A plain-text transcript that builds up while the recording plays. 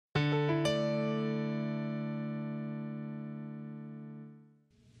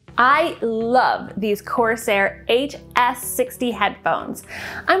I love these Corsair HS60 headphones.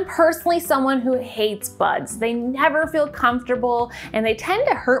 I'm personally someone who hates buds. They never feel comfortable and they tend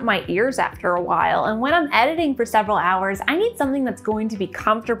to hurt my ears after a while. And when I'm editing for several hours, I need something that's going to be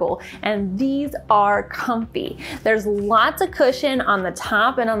comfortable, and these are comfy. There's lots of cushion on the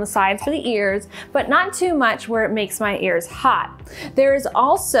top and on the sides for the ears, but not too much where it makes my ears hot. There is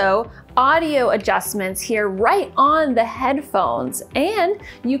also audio adjustments here right on the headphones, and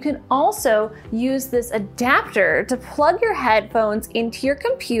you can also use this adapter to plug your headphones into your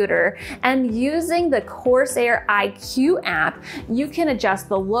computer, and using the Corsair IQ app you can adjust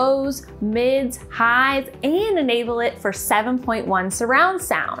the lows, mids, highs, and enable it for 7.1 surround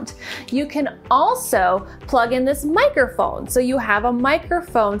sound. You can also plug in this microphone, so you have a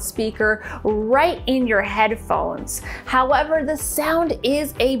microphone speaker right in your headphones. However, the sound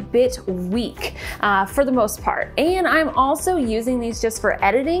is a bit weak for the most part, and I'm also using these just for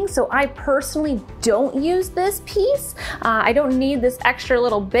editing, so I personally don't use this piece. I don't need this extra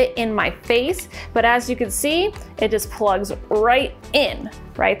little bit in my face, but as you can see, it just plugs right in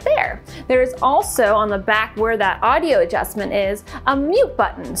right there. There is also on the back where that audio adjustment is a mute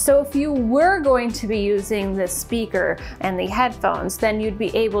button. So if you were going to be using this speaker and the headphones, then you'd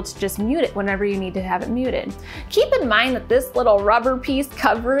be able to just mute it whenever you need to have it muted. Keep in mind that this little rubber piece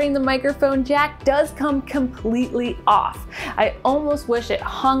covering the microphone jack does come completely off. I almost wish it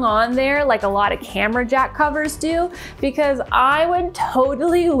hung on there like a lot of camera jack covers do, because I would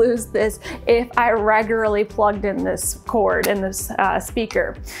totally lose this if I regularly plugged in this cord in this speaker.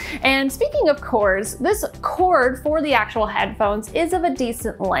 And speaking of cords, this cord for the actual headphones is of a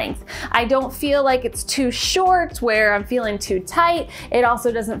decent length. I don't feel like it's too short where I'm feeling too tight. It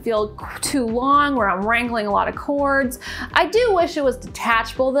also doesn't feel too long where I'm wrangling a lot of cords. I do wish it was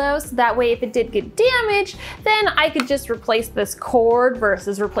detachable though, so that way if it did get damaged, then I could just replace this cord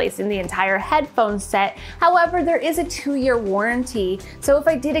versus replacing the entire headphone set. However, there is a 2-year warranty, so if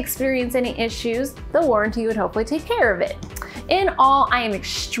I did experience any issues, the warranty would hopefully take care of it. In all, I am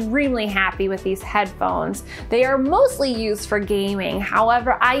extremely happy with these headphones. They are mostly used for gaming.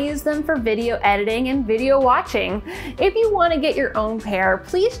 However, I use them for video editing and video watching. If you want to get your own pair,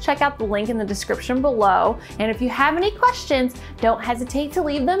 please check out the link in the description below. And if you have any questions, don't hesitate to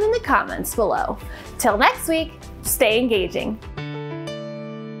leave them in the comments below. Till next week, stay engaging.